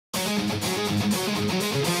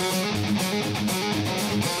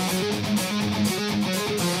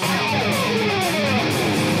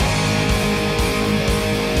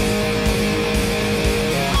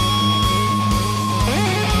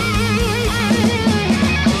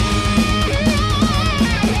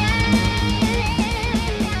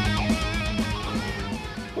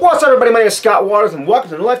everybody, my name is Scott Waters and welcome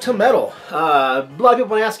to No Life Till Metal. A lot of people have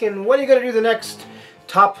been asking, what are you going to do the next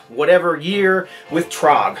top whatever year with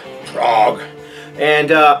Trog?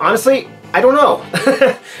 And honestly, I don't know.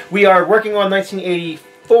 We are working on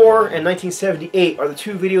 1984 and 1978 are the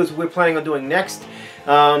two videos we're planning on doing next.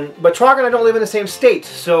 But Trog and I don't live in the same state,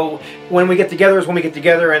 so when we get together is when we get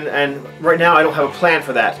together, and right now I don't have a plan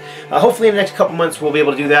for that. Hopefully in the next couple months we'll be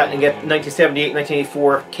able to do that and get 1978,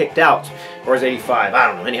 1984 kicked out. Or is it 85? I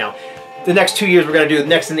don't know. Anyhow, the next 2 years we're going to do the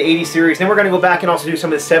next in the 80s series, then we're going to go back and also do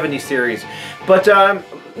some of the 70s series. But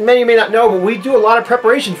many may not know, but we do a lot of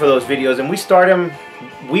preparation for those videos, and we start them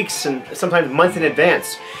weeks and sometimes months in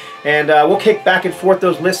advance. And we'll kick back and forth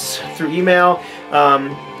those lists through email,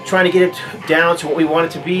 trying to get it down to what we want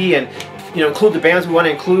it to be, and include the bands we want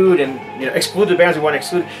to include, and exclude the bands we want to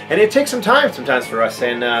exclude. And it takes some time sometimes for us,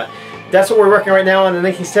 and that's what we're working right now on the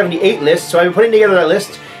 1978 list. So I've been putting together that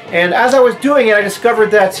list, and as I was doing it, I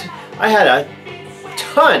discovered that I had a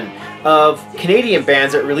ton of Canadian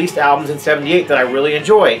bands that released albums in '78 that I really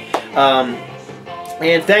enjoy.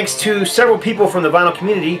 And thanks to several people from the vinyl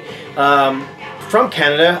community from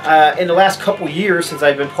Canada, in the last couple years since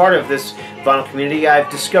I've been part of this vinyl community, I've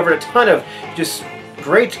discovered a ton of just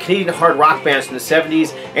great Canadian hard rock bands from the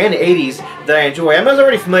 70s and the 80s that I enjoy. I was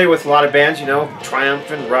already familiar with a lot of bands, Triumph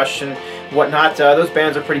and Rush and whatnot. Those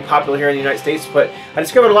bands are pretty popular here in the United States, but I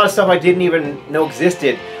discovered a lot of stuff I didn't even know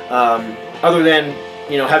existed, other than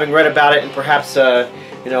having read about it and perhaps a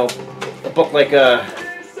book like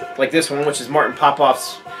this one, which is Martin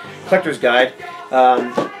Popoff's Collector's Guide.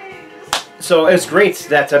 So it's great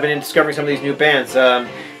that I've been discovering some of these new bands.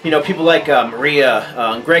 People like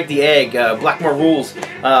Maria, Greg the Egg, Blackmore Rules,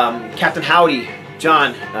 Captain Howdy,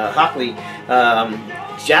 John Hockley,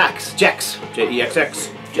 Jex, J-E-X-X,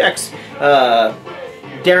 Jex,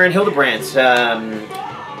 Darren Hildebrandt,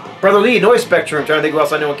 Brother Lee, Noise Spectrum, trying to think who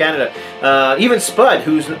else I know in Canada, even Spud,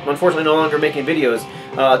 who's unfortunately no longer making videos.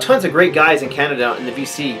 Tons of great guys in Canada in the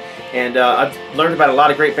VC, and I've learned about a lot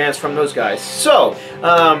of great bands from those guys. So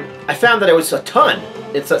I found that it was a ton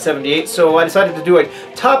in '78, so I decided to do a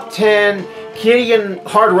top 10 Canadian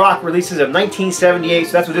hard rock releases of 1978,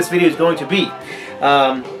 so that's what this video is going to be.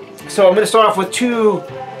 So I'm going to start off with two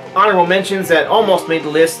honorable mentions that almost made the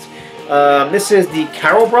list. This is the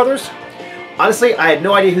Carroll Brothers. Honestly, I had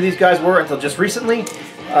no idea who these guys were until just recently.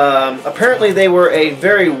 Apparently they were a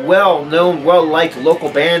very well-known, well-liked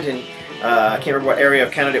local band in, I can't remember what area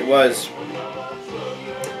of Canada it was.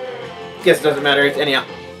 Guess it doesn't matter. It's anyhow,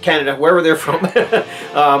 Canada, wherever they're from.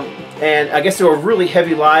 And I guess they were really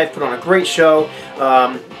heavy live, put on a great show.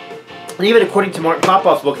 And even according to Martin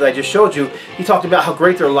Popoff's book that I just showed you, he talked about how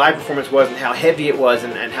great their live performance was and how heavy it was,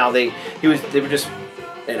 and how they were just,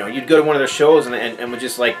 you'd go to one of their shows and would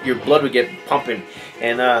just like, your blood would get pumping.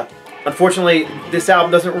 And unfortunately, this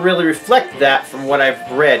album doesn't really reflect that from what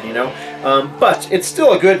I've read, but it's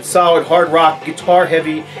still a good, solid, hard rock,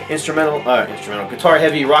 guitar-heavy,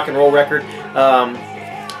 guitar-heavy rock and roll record.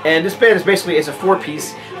 And this band is basically, it's a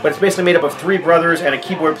four-piece, but it's basically made up of three brothers and a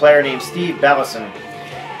keyboard player named Steve Ballison.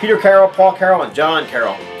 Peter Carroll, Paul Carroll, and John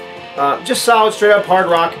Carroll. Just solid, straight-up hard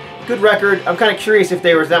rock, good record. I'm kind of curious if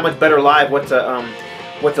they were that much better live, what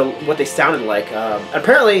they sounded like.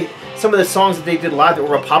 Apparently, some of the songs that they did live that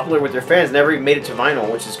were popular with their fans never even made it to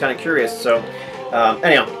vinyl, which is kind of curious. So,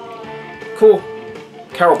 anyhow, cool,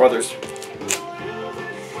 Carroll Brothers.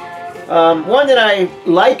 One that I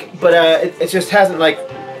like, but it just hasn't like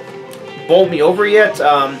bowled me over yet.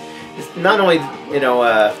 It's not only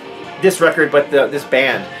this record, but this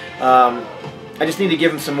band. I just need to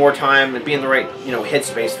give them some more time and be in the right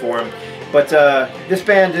headspace for them. But this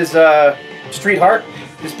band is Street Heart.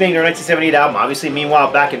 This being their 1978 album, obviously.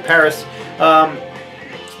 Meanwhile, back in Paris,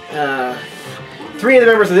 three of the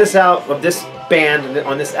members of this band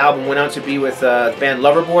on this album went on to be with the band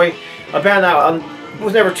Loverboy, a band that I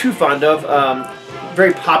was never too fond of.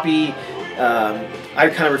 Very poppy. I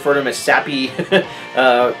kind of refer to them as sappy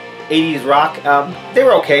 80s rock. They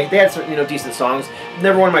were okay. They had some decent songs.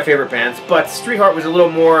 Never one of my favorite bands, but Street Heart was a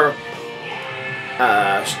little more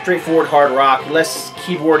straightforward hard rock, less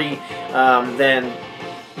keyboardy than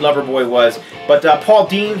Loverboy was. But Paul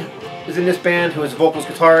Dean is in this band, who is a vocals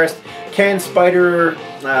guitarist. Ken Spider,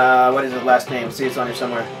 what is his last name? See, it's on here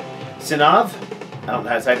somewhere. Sinov? I don't know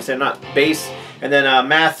how to say it. Not bass. And then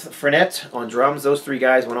Math Frenette on drums. Those three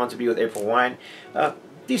guys went on to be with April Wine.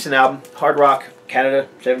 Decent album. Hard rock. Canada,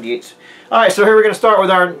 78. Alright, so here we're going to start with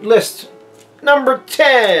our list. Number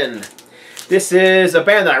 10. This is a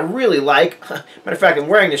band that I really like. Matter of fact, I'm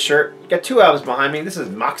wearing this shirt. Got two albums behind me. This is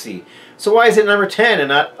Moxie. So why is it number 10 and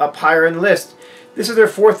not up higher in the list? This is their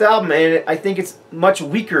 4th album, and I think it's much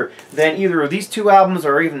weaker than either of these 2 albums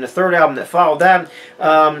or even the 3rd album that followed that.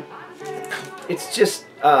 It's just,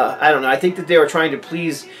 I don't know, I think that they were trying to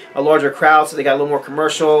please a larger crowd, so they got a little more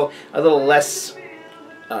commercial, a little less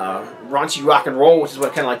raunchy rock and roll, which is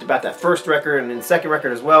what I kind of liked about that first record and then the second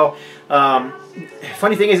record as well.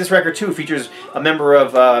 Funny thing is, this record too features a member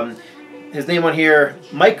of, his name on here,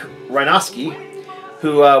 Mike Reinowski,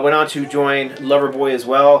 who went on to join Loverboy as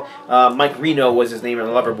well. Mike Reno was his name in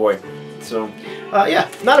Loverboy. So, yeah,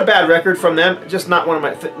 not a bad record from them. Just not one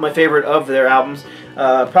of my favorite of their albums.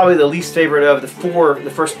 Probably the least favorite of the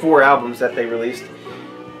first 4 albums that they released.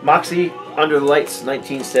 Moxie, Under the Lights,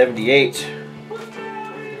 1978.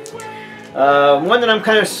 One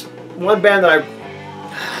band that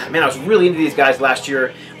I was really into these guys last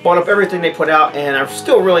year. Bought up everything they put out, and I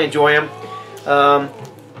still really enjoy them.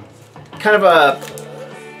 Kind of a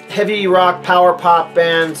heavy rock, power pop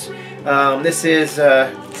band. This is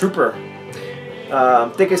Trooper,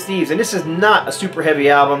 Thick as Thieves, and this is not a super heavy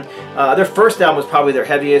album. Their first album was probably their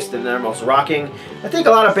heaviest and their most rocking. I think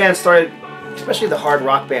a lot of bands started, especially the hard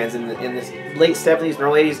rock bands in the late 70s and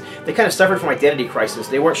early 80s, they kind of suffered from identity crisis.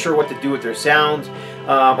 They weren't sure what to do with their sound.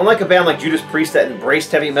 Unlike a band like Judas Priest that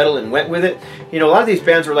embraced heavy metal and went with it, you know, a lot of these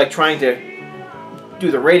bands were like trying to do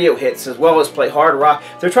the radio hits as well as play hard rock.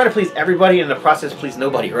 They're trying to please everybody and in the process please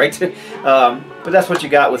nobody, right? But that's what you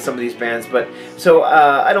got with some of these bands. But so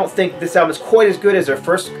I don't think this album is quite as good as their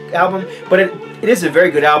first album, but it is a very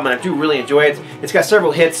good album, and I do really enjoy it. It's got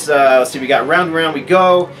several hits. Let's see, we got Round and Round We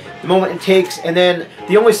Go, The Moment It Takes, and then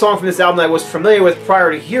the only song from this album that I was familiar with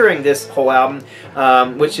prior to hearing this whole album,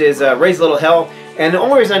 which is Raise a Little Hell. And the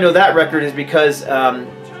only reason I know that record is because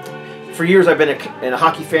for years I've been a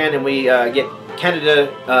hockey fan, and we get Canada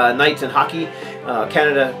nights in hockey,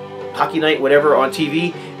 Canada Hockey Night, whatever, on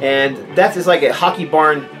TV, and that is like a hockey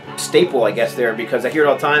barn staple, I guess, there, because I hear it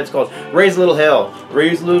all the time. It's called Raise a Little Hell,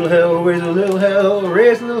 Raise a Little Hell, Raise a Little Hell,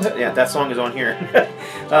 Raise a Little Hell. Yeah, that song is on here.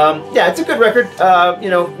 Yeah, it's a good record. You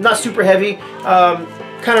know, not super heavy.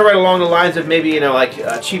 Kind of right along the lines of maybe, you know, like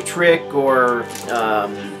Cheap Trick or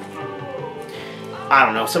I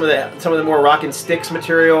don't know, some of the more Rock and Sticks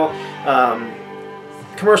material.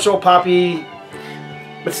 Commercial, poppy,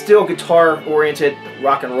 but still guitar-oriented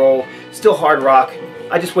rock and roll, still hard rock.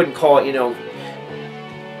 I just wouldn't call it, you know,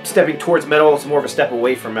 stepping towards metal. It's more of a step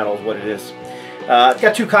away from metal is what it is. I've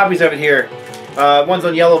got 2 copies of it here. One's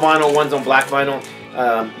on yellow vinyl, one's on black vinyl.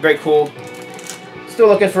 Very cool. Still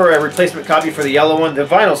looking for a replacement copy for the yellow one. The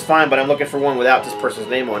vinyl's fine, but I'm looking for one without this person's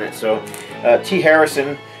name on it. So, T.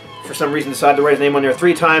 Harrison, for some reason, decided to write his name on there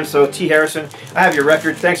 3 times. So, T. Harrison, I have your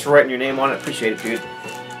record. Thanks for writing your name on it. Appreciate it, dude.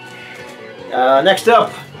 Next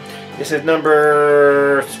up, this is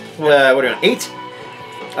number, what are we on, 8?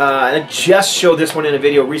 And I just showed this one in a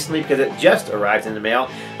video recently because it just arrived in the mail.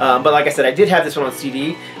 But like I said, I did have this one on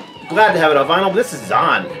CD. Glad to have it on vinyl. But this is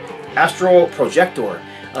Zon, Astral Projector.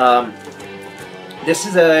 This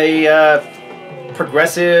is a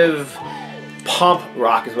progressive pump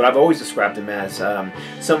rock is what I've always described them as.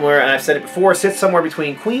 Somewhere, and I've said it before, sits somewhere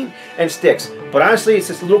between Queen and Styx. But honestly, it's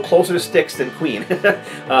just a little closer to Styx than Queen.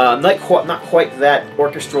 Not quite that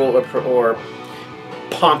orchestral or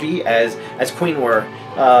pompy as Queen were.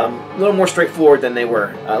 A little more straightforward than they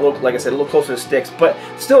were. Like I said, a little closer to Styx, but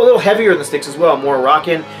still a little heavier than Styx as well. More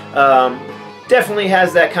rockin'. Definitely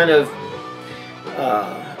has that kind of,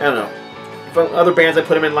 I don't know. Other bands I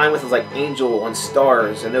put them in line with is like Angel on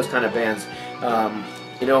Stars and those kind of bands.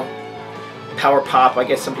 You know, power pop, I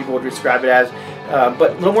guess some people would describe it as,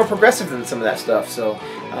 but a little more progressive than some of that stuff. So,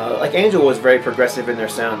 like Angel was very progressive in their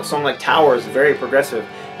sound. A song like Tower is very progressive,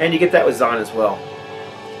 and you get that with Zon as well.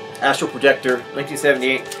 Astral Projector,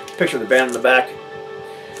 1978. Picture of the band on the back.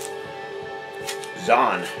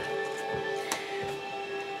 Zon.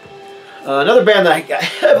 Another band that I got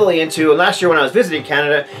heavily into, and last year when I was visiting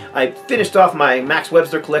Canada, I finished off my Max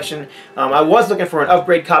Webster collection. I was looking for an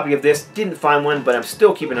upgrade copy of this, didn't find one, but I'm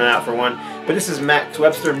still keeping an eye out for one. But this is Max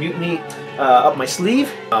Webster Mutiny up my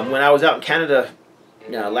sleeve. When I was out in Canada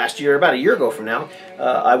last year, about a year ago from now,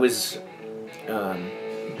 I was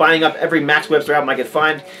buying up every Max Webster album I could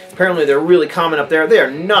find. Apparently they're really common up there. They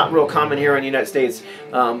are not real common here in the United States.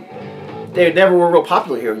 They never were real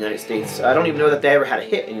popular here in the United States. I don't even know that they ever had a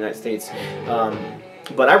hit in the United States.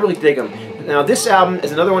 But I really dig them. Now this album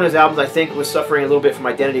is another one of those albums I think was suffering a little bit from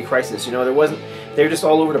identity crisis. You know, they were just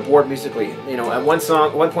all over the board musically. You know, at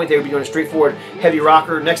one point they would be doing a straightforward heavy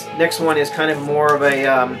rocker. Next one is kind of more of a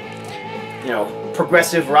you know,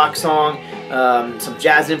 progressive rock song. Some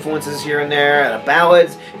jazz influences here and there,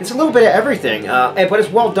 ballads. It's a little bit of everything, but it's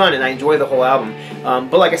well done, and I enjoy the whole album.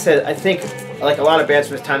 But like I said, I think like a lot of bands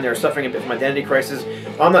from this time, they were suffering a bit from identity crisis.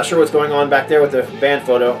 I'm not sure what's going on back there with the band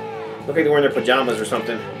photo. Look like they're wearing their pajamas or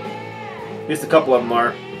something. At least a couple of them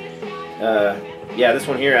are. Yeah, this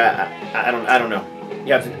one here, I don't know.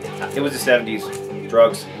 Yeah, it was the 70s.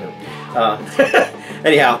 Drugs.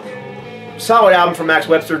 Anyhow, solid album from Max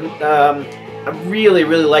Webster. I really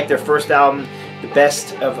like their first album, the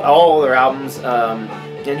best of all their albums.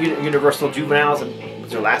 And Universal Juveniles, it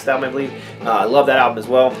was their last album, I believe. I love that album as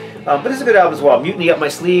well. But it's a good album as well. Mutiny Up My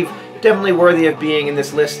Sleeve, definitely worthy of being in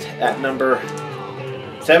this list at number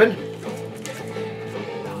 7.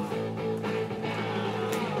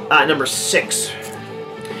 Number 6.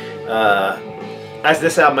 As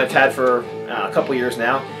this album I've had for a couple years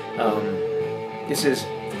now. This is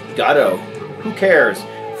Godot. Who cares?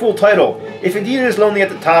 Full title. If indeed it is lonely at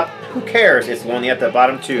the top, who cares? It's lonely at the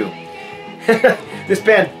bottom too. This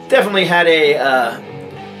band definitely had a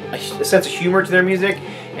sense of humor to their music,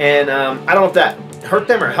 and I don't know if that hurt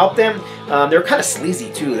them or helped them. They were kind of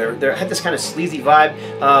sleazy too. They had this kind of sleazy vibe.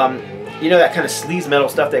 You know, that kind of sleaze metal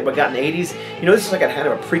stuff that we got in the 80s? You know, this is like a kind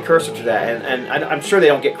of a precursor to that, and I'm sure they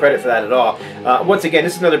don't get credit for that at all. Once again,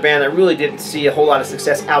 this is another band that really didn't see a whole lot of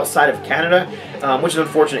success outside of Canada, which is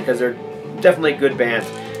unfortunate because they're definitely a good band.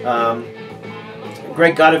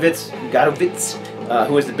 Greg Godovitz,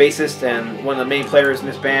 who is the bassist and one of the main players in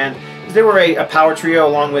this band, they were a power trio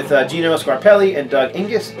along with Gino Scarpelli and Doug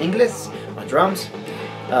Inglis on drums.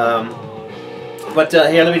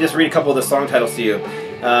 Here, let me just read a couple of the song titles to you.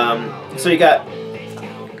 So you got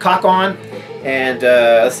Cock On, and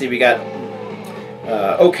let's see, we got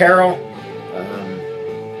Oh Carol,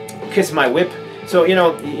 Kiss My Whip. So, you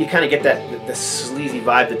know, you kind of get the sleazy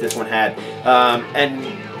vibe that this one had. And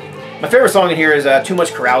my favorite song in here is Too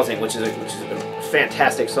Much Carousing, which is a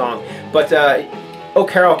fantastic song. But Oh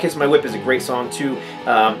Carol, Kiss My Whip is a great song too.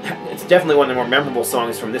 It's definitely one of the more memorable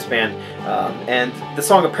songs from this band. And the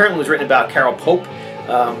song apparently was written about Carol Pope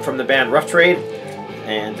from the band Rough Trade.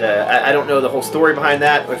 And I don't know the whole story behind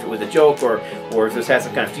that, or if it was a joke, or if this has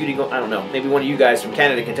some kind of feuding going. I don't know. Maybe one of you guys from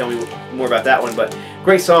Canada can tell me more about that one. But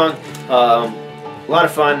great song, a lot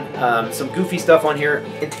of fun. Some goofy stuff on here,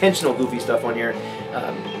 intentional goofy stuff on here.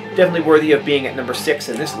 Definitely worthy of being at number 6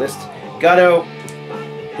 in this list. Godot,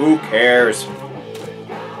 who cares?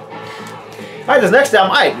 All right, this next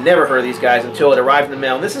album, I had never heard of these guys until it arrived in the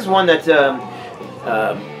mail. And this is one that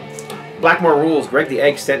Blackmore Rules, Greg the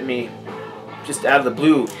Egg, sent me just out of the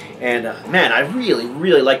blue, and man, I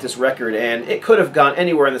really like this record, and it could have gone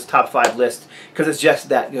anywhere in this top 5 list because it's just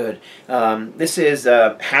that good. This is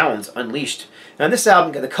Hounds Unleashed. Now this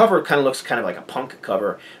album, the cover kind of looks kind of like a punk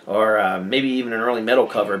cover, or maybe even an early metal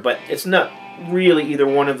cover, but it's not really either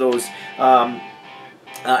one of those. I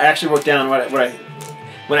actually wrote down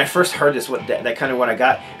when I first heard this, that kind of what I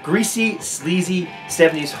got. Greasy, sleazy,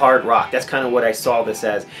 70s hard rock. That's kind of what I saw this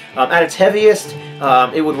as. At its heaviest,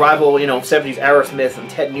 it would rival, you know, 70s Aerosmith and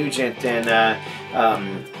Ted Nugent and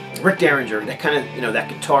Rick Derringer. That kind of, you know, that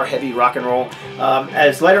guitar heavy rock and roll.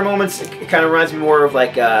 As lighter moments, it kind of reminds me more of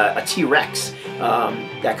like a T-Rex.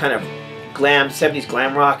 That kind of glam, 70s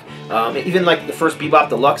glam rock. Even like the first Bebop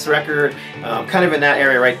Deluxe record, kind of in that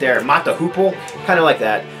area right there. Mata Hoople, kind of like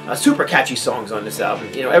that. Super catchy songs on this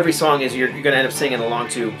album. You know, every song is you're going to end up singing along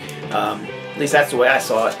to. At least that's the way I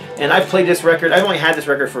saw it. And I've played this record. I've only had this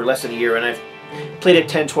record for less than a year, and I've played it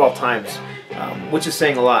 10, 12 times, which is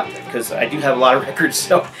saying a lot because I do have a lot of records.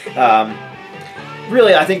 So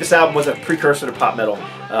really, I think this album was a precursor to pop metal.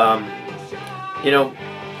 You know,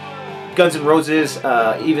 Guns N' Roses,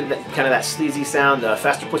 even kind of that sleazy sound,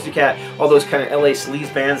 Faster Pussycat, all those kind of LA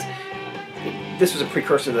sleaze bands. This was a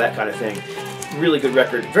precursor to that kind of thing. Really good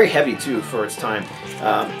record, very heavy too for its time.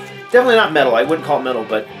 Definitely not metal. I wouldn't call it metal,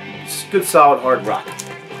 but it's good, solid, hard rock.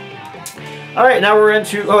 All right, now we're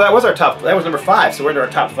into. Oh, that was our top. That was number 5. So we're into our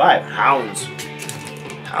top 5. Hounds.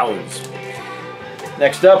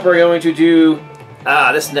 Next up, we're going to do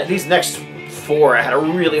these next 4. I had a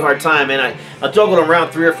really hard time, and I juggled them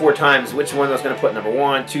around 3 or 4 times which one I was going to put number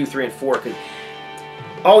 1, 2, 3, and 4. Because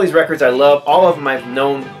all these records I love. All of them I've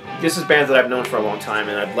known. This is bands that I've known for a long time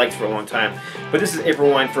and I've liked for a long time. But this is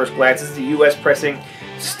April Wine First Glance. This is the U.S. pressing.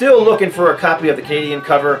 Still looking for a copy of the Canadian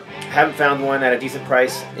cover. Haven't found one at a decent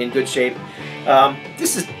price, in good shape.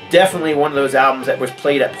 This is definitely one of those albums that was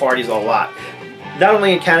played at parties a lot. Not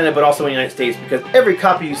only in Canada, but also in the United States, because every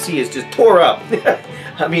copy you see is just tore up.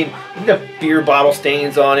 I mean, you got beer bottle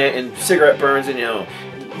stains on it and cigarette burns and, you know,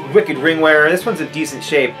 wicked ring wear. This one's in decent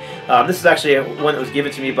shape. This is actually one that was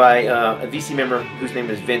given to me by a VC member whose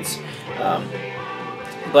name is Vince.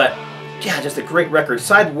 But yeah, just a great record.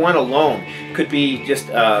 Side 1 alone could be just,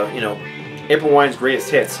 you know, April Wine's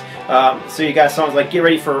greatest hits. So you got songs like Get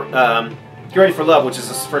Ready for Love, which is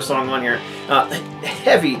the first song on here.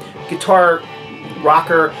 Heavy guitar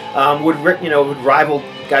rocker, would rival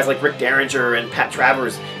guys like Rick Derringer and Pat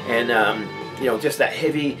Travers, and just that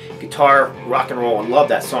heavy guitar rock and roll. I love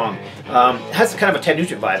that song. It has kind of a Ted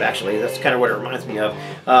Nugent vibe, actually. That's kind of what it reminds me of.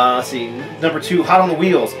 Let's see, number 2, Hot on the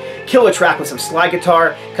Wheels. Killer track with some slide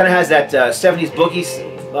guitar. Kind of has that 70s boogie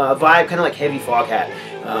vibe, kind of like Heavy Foghat.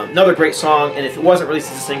 Another great song, and if it wasn't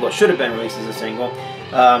released as a single, it should have been released as a single.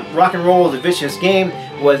 Rock and Roll, The Vicious Game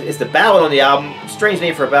is the ballad on the album. Strange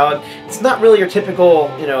name for a ballad. It's not really your typical,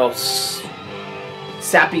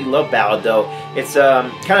 sappy love ballad, though. It's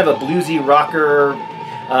kind of a bluesy rocker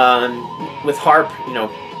with harp,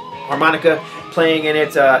 harmonica playing in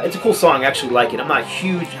it. It's a cool song. I actually like it. I'm not a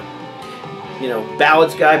huge,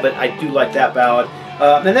 ballads guy, but I do like that ballad.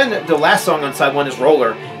 And then the last song on side 1 is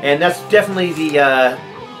Roller, and that's definitely the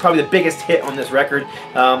probably the biggest hit on this record.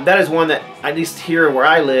 That is one that, at least here where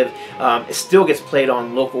I live, it still gets played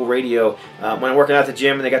on local radio. When I'm working out at the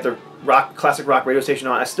gym and they got the classic rock radio station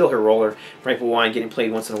on, I still hear Roller from April Wine getting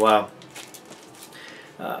played once in a while.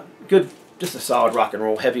 Good, just a solid rock and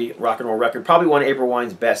roll, heavy rock and roll record. Probably one of April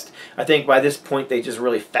Wine's best. I think by this point they just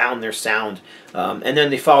really found their sound. And then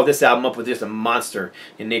they followed this album up with just a monster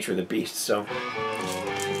in Nature of the Beast. So,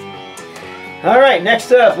 all right,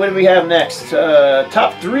 next up, what do we have next?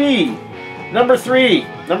 Top 3. Number 3.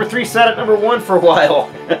 Number 3 sat at number 1 for a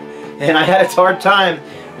while. And I had a hard time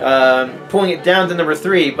pulling it down to number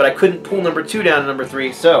 3, but I couldn't pull number 2 down to number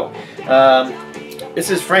 3. So,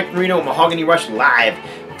 this is Frank Marino, Mahogany Rush Live.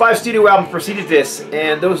 5 studio albums preceded this,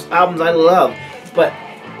 and those albums I love. But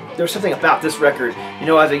there's something about this record.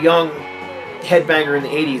 As a young headbanger in the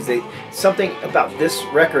 80s, something about this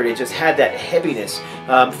record, it just had that heaviness.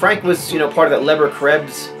 Frank was, part of that Lieber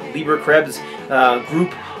Krebs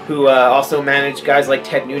group, who also managed guys like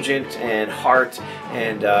Ted Nugent and Hart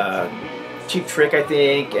and Cheap Trick, I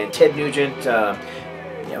think, and Ted Nugent.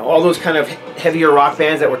 All those kind of heavier rock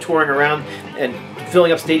bands that were touring around and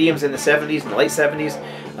filling up stadiums in the 70s and the late 70s.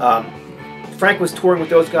 Frank was touring with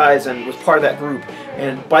those guys and was part of that group.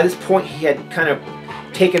 And by this point, he had kind of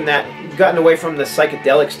gotten away from the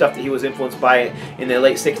psychedelic stuff that he was influenced by in the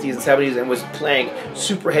late 60s and 70s, and was playing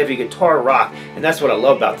super heavy guitar rock. And that's what I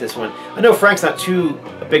love about this one. I know Frank's not too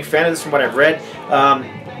a big fan of this from what I've read.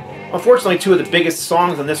 Unfortunately, 2 of the biggest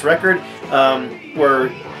songs on this record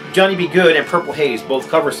were Johnny B. Good and Purple Haze, both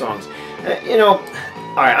cover songs.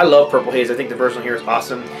 Alright, I love Purple Haze. I think the version here is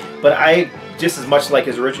awesome. But I just as much like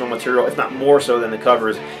his original material, if not more so than the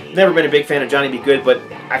covers. Never been a big fan of Johnny B. Good, but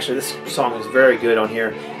actually this song is very good on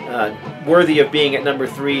here. Worthy of being at number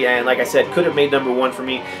 3, and like I said, could have made number 1 for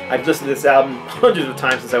me. I've listened to this album hundreds of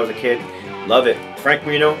times since I was a kid. Love it. Frank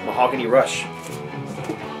Marino, Mahogany Rush.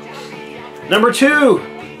 Number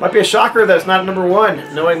 2. Might be a shocker that it's not number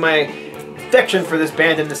 1, knowing my affection for this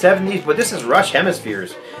band in the 70s, but this is Rush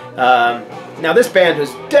Hemispheres. Now this band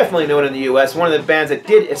was definitely known in the US, one of the bands that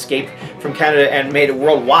did escape from Canada and made it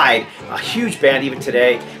worldwide. A huge band even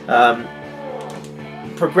today.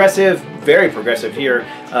 Progressive, very progressive here.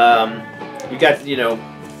 You got,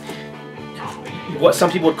 what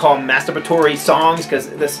some people would call masturbatory songs, because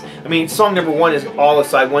song number 1 is all of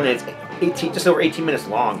side 1, and it's just over 18 minutes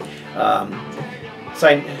long. So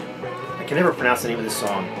I can never pronounce the name of this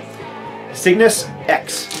song. Cygnus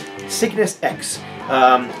X.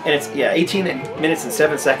 And it's 18 minutes and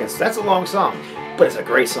 7 seconds. That's a long song, but it's a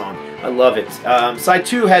great song. I love it. Side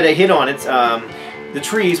 2 had a hit on it, The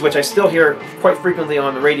Trees, which I still hear quite frequently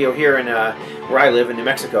on the radio here in where I live in New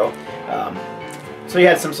Mexico. So you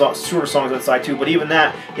had some shorter songs on side 2, but even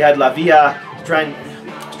that, you had La Via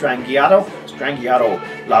Strangiato,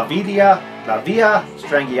 La Via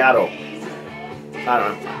Strangiato. I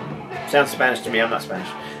don't know. Sounds Spanish to me. I'm not Spanish.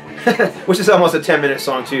 Which is almost a 10-minute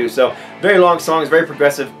song too. So very long songs, very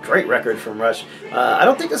progressive, great record from Rush. I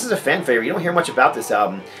don't think this is a fan favorite. You don't hear much about this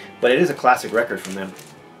album, but it is a classic record from them.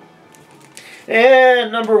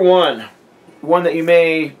 And number 1, one that you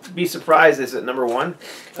may be surprised is at number 1.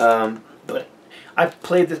 But I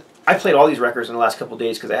played all these records in the last couple of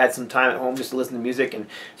days because I had some time at home just to listen to music, and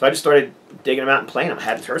so I just started digging them out and playing them. I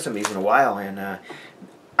hadn't heard some of these in a while, and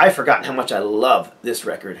I've forgotten how much I love this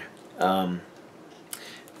record.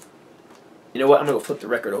 You know what? I'm going to flip the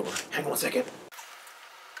record over. Hang on 1 second.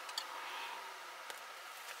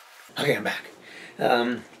 Okay, I'm back.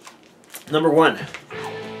 Number 1.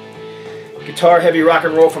 Guitar heavy rock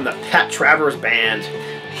and roll from the Pat Travers Band.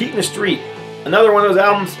 Heat in the Street. Another one of those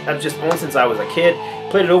albums I've just owned since I was a kid.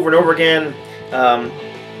 Played it over and over again.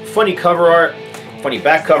 Funny cover art. Funny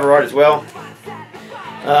back cover art as well.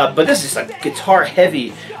 But this is a guitar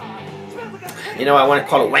heavy, You know, I want to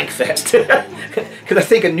call it Wankfest because I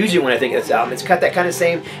think of Nugent when I think of this album. It's got that kind of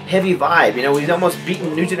same heavy vibe. You know, he's almost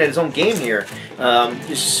beaten Nugent at his own game here.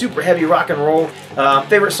 Just super heavy rock and roll.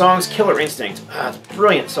 Favorite songs: Killer Instinct, it's a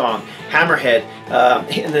brilliant song. Hammerhead,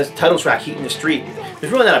 and the title track, Heat in the Street.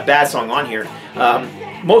 There's really not a bad song on here.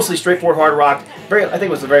 Mostly straightforward hard rock. I think it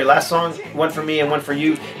was the very last song, One For Me and One For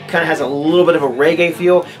You. Kind of has a little bit of a reggae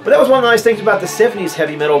feel. But that was one of the nice things about the 70s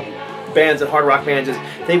heavy metal bands and hard rock bands is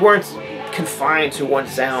they weren't confined to one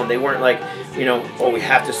sound. They weren't like, you know, oh, we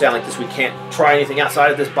have to sound like this. We can't try anything outside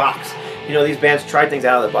of this box. You know, these bands tried things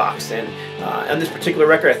out of the box. And on this particular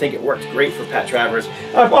record, I think it worked great for Pat Travers.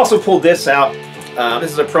 I've also pulled this out.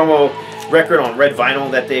 This is a promo record on red vinyl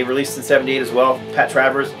that they released in '78 as well. Pat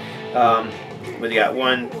Travers. Where they got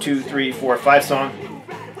 1, 2, 3, 4, 5 song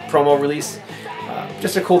promo release.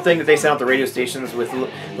 Just a cool thing that they sent out the radio stations with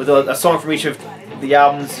a song from each of the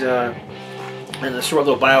albums and a short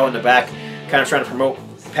little bio in the back, kind of trying to promote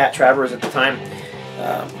Pat Travers at the time.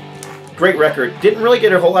 Great record. Didn't really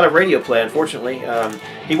get a whole lot of radio play, unfortunately.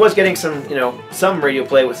 He was getting some, you know, some radio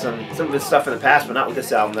play with some of his stuff in the past, but not with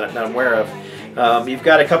this album that I'm aware of. You've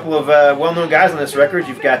got a couple of well-known guys on this record.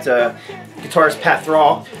 You've got guitarist Pat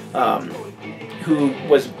Thrall, who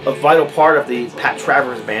was a vital part of the Pat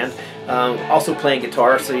Travers band, also playing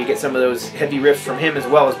guitar, so you get some of those heavy riffs from him as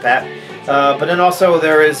well as Pat. But then also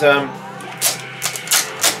there is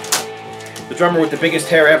the drummer with the biggest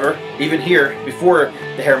hair ever, even here, before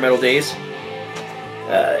the hair metal days.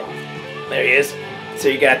 There he is. So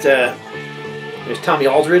you got, there's Tommy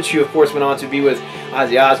Aldridge, who of course went on to be with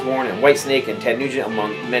Ozzy Osbourne and Whitesnake and Ted Nugent,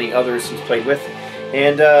 among many others he's played with.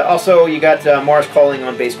 And also you got Mars Calling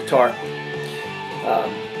on bass guitar.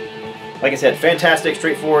 Like I said, fantastic,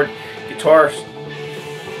 straightforward guitar,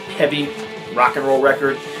 heavy rock and roll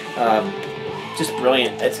record. Just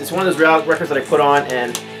brilliant. It's one of those records that I put on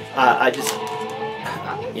and I just,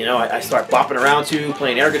 you know, I start bopping around to,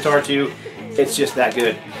 playing air guitar to. It's just that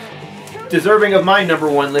good. Deserving of my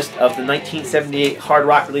 #1 list of the 1978 hard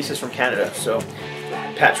rock releases from Canada. So,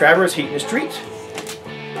 Pat Travers, Heat in the Street.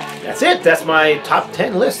 That's it. That's my top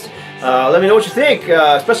 10 list. Let me know what you think,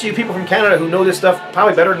 especially you people from Canada who know this stuff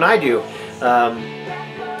probably better than I do.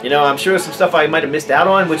 You know, I'm sure there's some stuff I might have missed out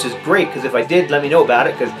on, which is great, because if I did, let me know about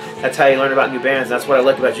it, because that's how you learn about new bands. That's what I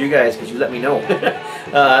like about you guys, because you let me know.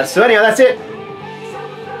 So anyhow, that's it.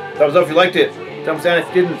 Thumbs up if you liked it. Thumbs down if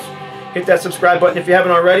you didn't. Hit that subscribe button if you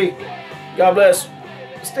haven't already. God bless.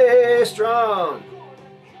 Stay strong.